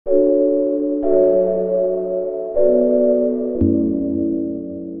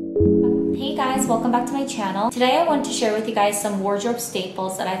welcome back to my channel. Today I want to share with you guys some wardrobe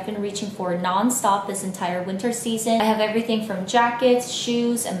staples that I've been reaching for non-stop this entire winter season. I have everything from jackets,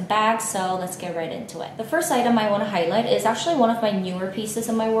 shoes, and bags, so let's get right into it. The first item I want to highlight is actually one of my newer pieces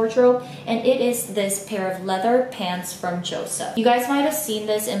in my wardrobe, and it is this pair of leather pants from Joseph. You guys might have seen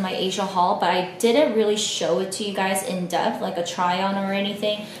this in my Asia haul, but I didn't really show it to you guys in depth, like a try-on or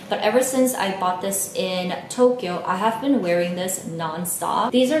anything. But ever since I bought this in Tokyo, I have been wearing this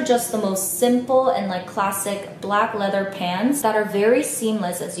non-stop. These are just the most simple and like classic black leather pants that are very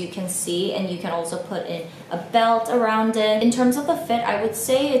seamless, as you can see, and you can also put in a belt around it. In terms of the fit, I would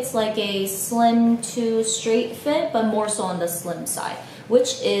say it's like a slim to straight fit, but more so on the slim side,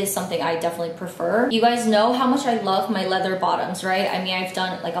 which is something I definitely prefer. You guys know how much I love my leather bottoms, right? I mean, I've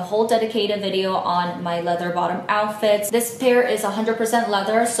done like a whole dedicated video on my leather bottom outfits. This pair is 100%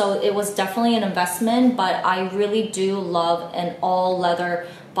 leather, so it was definitely an investment, but I really do love an all leather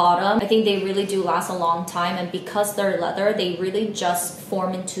bottom. I think they really do last a long time, and because they're leather, they really just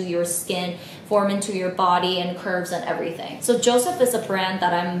form into your skin, form into your body and curves and everything. So Joseph is a brand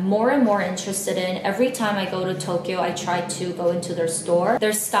that I'm more and more interested in. Every time I go to Tokyo, I try to go into their store.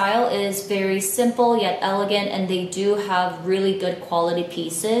 Their style is very simple yet elegant, and they do have really good quality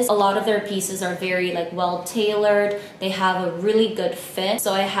pieces. A lot of their pieces are very like well tailored. They have a really good fit.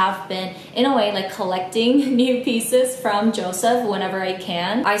 So I have been in a way like collecting new pieces from Joseph whenever I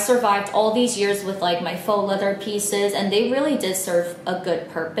can. I survived all these years with like my faux leather pieces, and they really did serve a good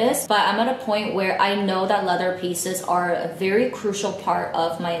purpose. But I'm at a point where I know that leather pieces are a very crucial part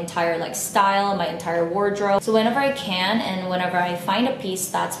of my entire like style, my entire wardrobe. So whenever I can and whenever I find a piece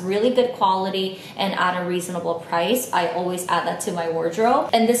that's really good quality and at a reasonable price, I always add that to my wardrobe.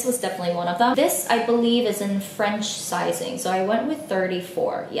 And this was definitely one of them. This, I believe, is in French sizing. So I went with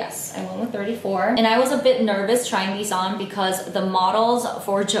 34. Yes, I went with 34. And I was a bit nervous trying these on because the models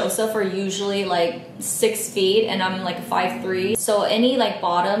for Joseph are usually like 6 feet and I'm like 5'3". So any like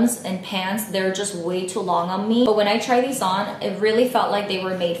bottoms and pants, they're just way too long on me. But when I tried these on, it really felt like they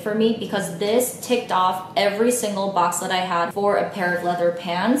were made for me because this ticked off every single box that I had for a pair of leather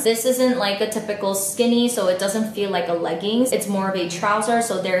pants. This isn't like a typical skinny, so it doesn't feel like a leggings. It's more of a trouser,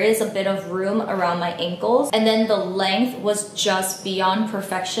 so there is a bit of room around my ankles. And then the length was just beyond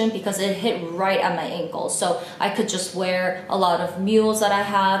perfection because it hit right at my ankles. So I could just wear a lot of mules that I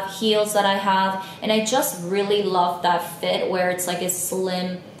have, heels that I have, and I just really love that fit where it's like a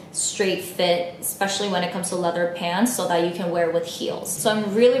slim straight fit, especially when it comes to leather pants, so that you can wear with heels. So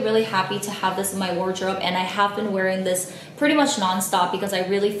I'm really happy to have this in my wardrobe, and I have been wearing this pretty much non-stop because I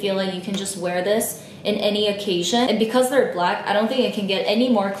really feel like you can just wear this in any occasion. And because they're black, I don't think it can get any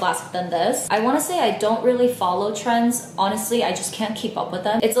more classic than this. I want to say I don't really follow trends. Honestly, I just can't keep up with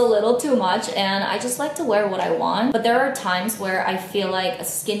them. It's a little too much, and I just like to wear what I want. But there are times where I feel like a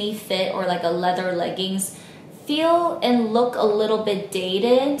skinny fit or like a leather leggings feel and look a little bit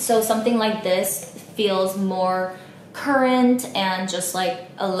dated. So something like this feels more current and just like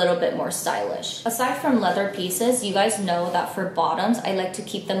a little bit more stylish. Aside from leather pieces, you guys know that for bottoms, I like to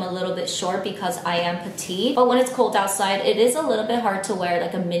keep them a little bit short because I am petite. But when it's cold outside, it is a little bit hard to wear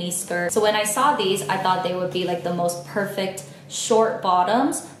like a mini skirt. So when I saw these, I thought they would be like the most perfect short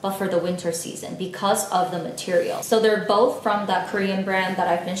bottoms, but for the winter season because of the material. So they're both from that Korean brand that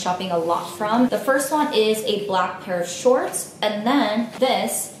I've been shopping a lot from. The first one is a black pair of shorts, and then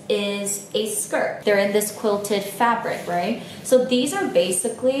this is a skirt. They're in this quilted fabric, right? So these are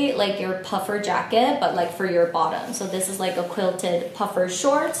basically like your puffer jacket, but like for your bottom. So this is like a quilted puffer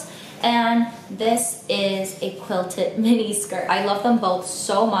shorts, and this is a quilted mini skirt. I love them both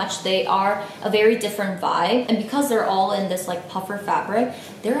so much. They are a very different vibe, and because they're all in this like puffer fabric,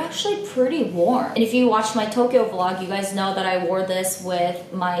 they're actually pretty warm. And if you watched my Tokyo vlog, you guys know that I wore this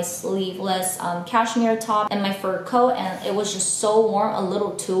with my sleeveless cashmere top and my fur coat, and it was just so warm, a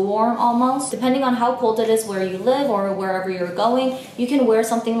little too warm almost. Depending on how cold it is where you live or wherever you're going, you can wear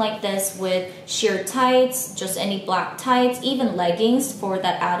something like this with sheer tights, just any black tights, even leggings for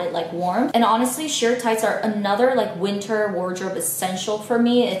that added like warmth. And honestly, sheer tights are another like winter wardrobe essential for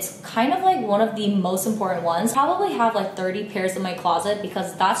me. It's kind of like one of the most important ones. Probably have like 30 pairs in my closet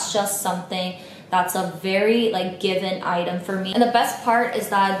because that's just something that's a very like given item for me. And the best part is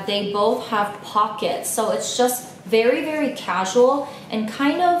that they both have pockets, so it's just very casual and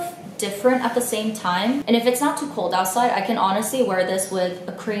kind of different at the same time. And if it's not too cold outside, I can honestly wear this with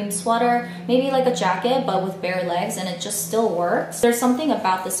a cream sweater, maybe like a jacket, but with bare legs, and it just still works. There's something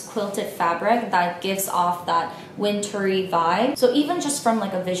about this quilted fabric that gives off that wintry vibe. So even just from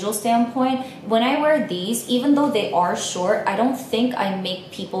like a visual standpoint, when I wear these, even though they are short, I don't think I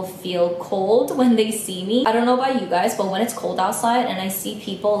make people feel cold when they see me. I don't know about you guys, but when it's cold outside and I see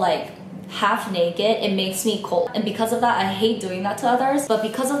people like half naked, it makes me cold. And because of that, I hate doing that to others. But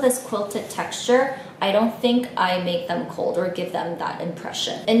because of this quilted texture, I don't think I make them cold or give them that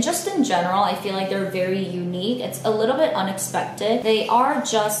impression. And just in general, I feel like they're very unique. It's a little bit unexpected. They are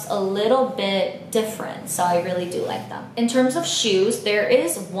just a little bit different, so I really do like them. In terms of shoes, there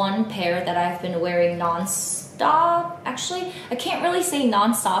is one pair that I've been wearing non-stop. Actually, I can't really say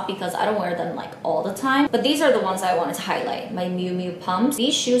non-stop because I don't wear them like all the time, but these are the ones I wanted to highlight, my Miu Miu pumps.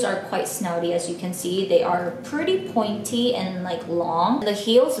 These shoes are quite snouty, as you can see. They are pretty pointy and like long. The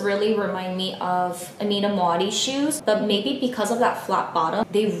heels really remind me of Amina Muaddi shoes, but maybe because of that flat bottom,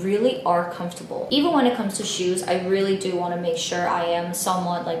 they really are comfortable. Even when it comes to shoes, I really do want to make sure I am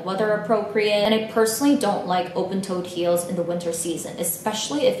somewhat like weather appropriate, and I personally don't like open-toed heels in the winter season,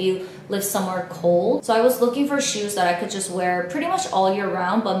 especially if you live somewhere cold. So I was looking for shoes that I could just wear pretty much all year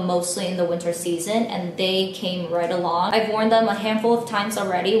round, but mostly in the winter season, and they came right along. I've worn them a handful of times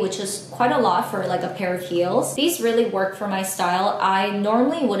already, which is quite a lot for like a pair of heels. These really work for my style. I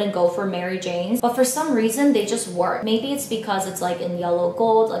normally wouldn't go for Mary Janes, but for some reason they just work. Maybe it's because it's like in yellow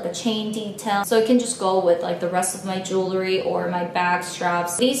gold, like a chain detail, so it can just go with like the rest of my jewelry or my bag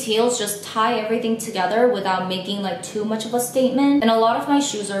straps. These heels just tie everything together without making like too much of a statement. And a lot of my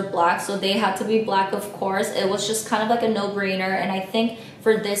shoes are black, so they had to be black, of course. It was just kind of like a no-brainer, and I think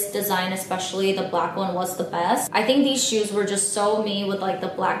for this design especially, the black one was the best. I think these shoes were just so me with like the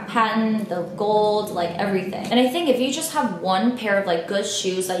black pattern, the gold, like everything. And I think if you just have one pair of like good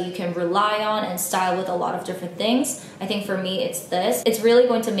shoes that you can rely on and style with a lot of different things, I think for me it's this. It's really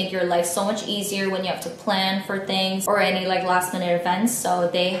going to make your life so much easier when you have to plan for things or any like last minute events. So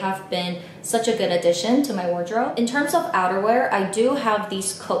they have been such a good addition to my wardrobe. In terms of outerwear, I do have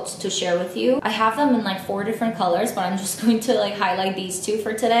these coats to share with you. I have them in like 4 different colors, but I'm just going to like highlight these 2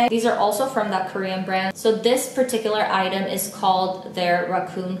 for today. These are also from that Korean brand. So this particular item is called their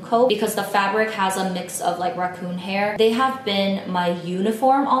raccoon coat because the fabric has a mix of like raccoon hair. They have been my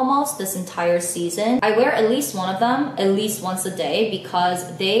uniform almost this entire season. I wear at least one of them at least once a day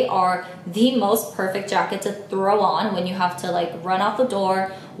because they are the most perfect jacket to throw on when you have to like run out the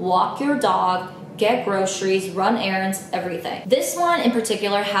door, walk your dog, get groceries, run errands, everything. This one in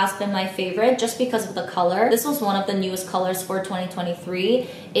particular has been my favorite just because of the color. This was one of the newest colors for 2023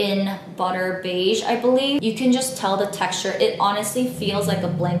 in butter beige, I believe. You can just tell the texture. It honestly feels like a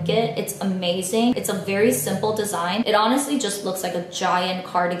blanket. It's amazing. It's a very simple design. It honestly just looks like a giant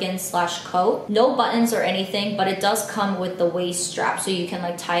cardigan slash coat. No buttons or anything, but it does come with the waist strap so you can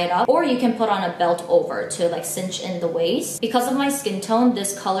like tie it up, or you can put on a belt over to like cinch in the waist. Because of my skin tone,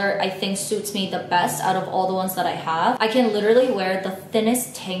 this color I think suits me the best out of all the ones that I have. I can literally wear the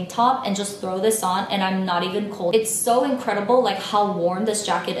thinnest tank top and just throw this on and I'm not even cold. It's so incredible like how warm this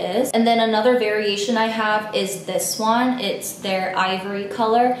jacket is. And then another variation I have is this one. It's their ivory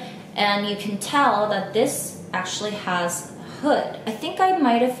color, and you can tell that this actually has hood. I think I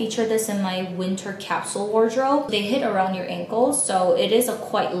might have featured this in my winter capsule wardrobe. They hit around your ankles, so it is a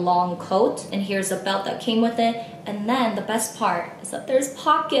quite long coat, and here's a belt that came with it. And then the best part is that there's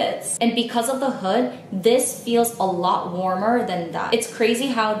pockets. And because of the hood, this feels a lot warmer than that. It's crazy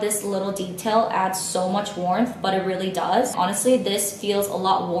how this little detail adds so much warmth, but it really does. Honestly, this feels a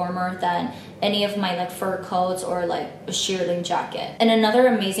lot warmer than any of my like fur coats or like a shearling jacket. And another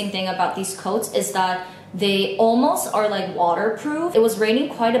amazing thing about these coats is that they almost are like waterproof. It was raining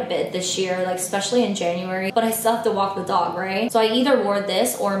quite a bit this year, like especially in January, but I still have to walk the dog, right? So I either wore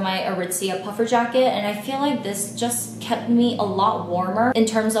this or my Aritzia puffer jacket, and I feel like this just kept me a lot warmer in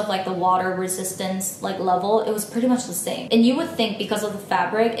terms of like the water resistance like level. It was pretty much the same. And you would think because of the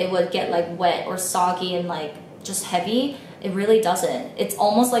fabric, it would get like wet or soggy and like just heavy. It really doesn't. It's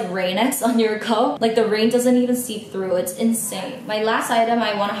almost like Rain-X on your coat. Like the rain doesn't even seep through. It's insane. My last item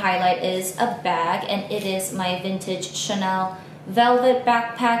I want to highlight is a bag, and it is my vintage Chanel velvet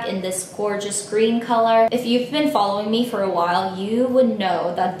backpack in this gorgeous green color. If you've been following me for a while, you would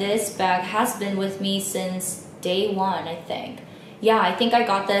know that this bag has been with me since day one, I think. Yeah, I think I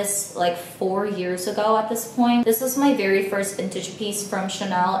got this like 4 years ago at this point. This was my very first vintage piece from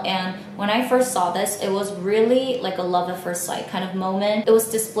Chanel, and when I first saw this, it was really like a love at first sight kind of moment. It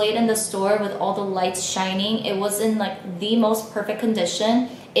was displayed in the store with all the lights shining. It was in like the most perfect condition.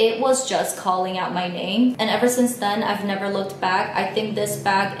 It was just calling out my name. And ever since then, I've never looked back. I think this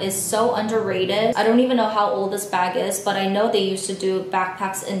bag is so underrated. I don't even know how old this bag is, but I know they used to do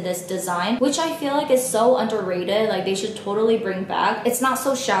backpacks in this design, which I feel like is so underrated. Like they should totally bring back. It's not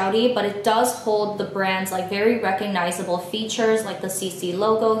so shouty, but it does hold the brand's like very recognizable features, like the CC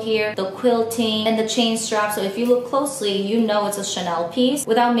logo here, the quilting, and the chain strap. So if you look closely, you know it's a Chanel piece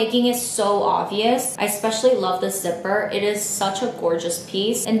without making it so obvious. I especially love the zipper. It is such a gorgeous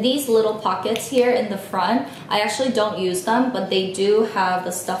piece. space. And these little pockets here in the front, I actually don't use them, but they do have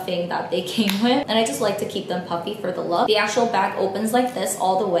the stuffing that they came with. And I just like to keep them puffy for the look. The actual bag opens like this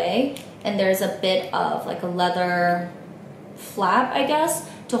all the way. And there's a bit of like a leather flap, I guess,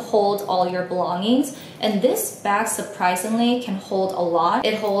 to hold all your belongings. And this bag surprisingly can hold a lot.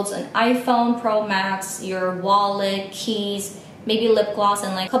 It holds an iPhone Pro Max, your wallet, keys, maybe lip gloss,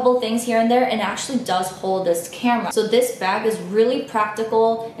 and like a couple things here and there, and it actually does hold this camera. So this bag is really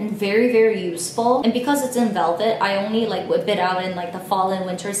practical and very, very useful. And because it's in velvet, I only like whip it out in like the fall and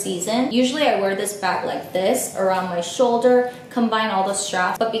winter season. Usually I wear this bag like this around my shoulder, combine all the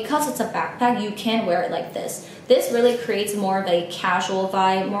straps, but because it's a backpack, you can wear it like this. This really creates more of a casual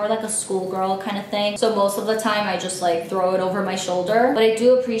vibe, more like a schoolgirl kind of thing. So most of the time I just like throw it over my shoulder. But I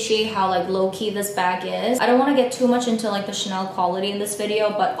do appreciate how like low-key this bag is. I don't want to get too much into like the Chanel quality in this video,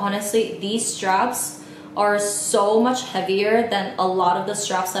 but honestly, these straps are so much heavier than a lot of the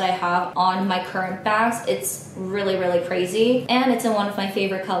straps that I have on my current bags. It's really, really crazy. And it's in one of my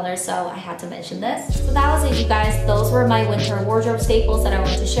favorite colors, so I had to mention this. So that was it, you guys. Those were my winter wardrobe staples that I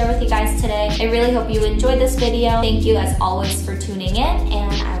wanted to share with you guys today. I really hope you enjoyed this video. Thank you as always for tuning in,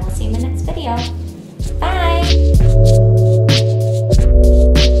 and I will see you in the next video. Bye!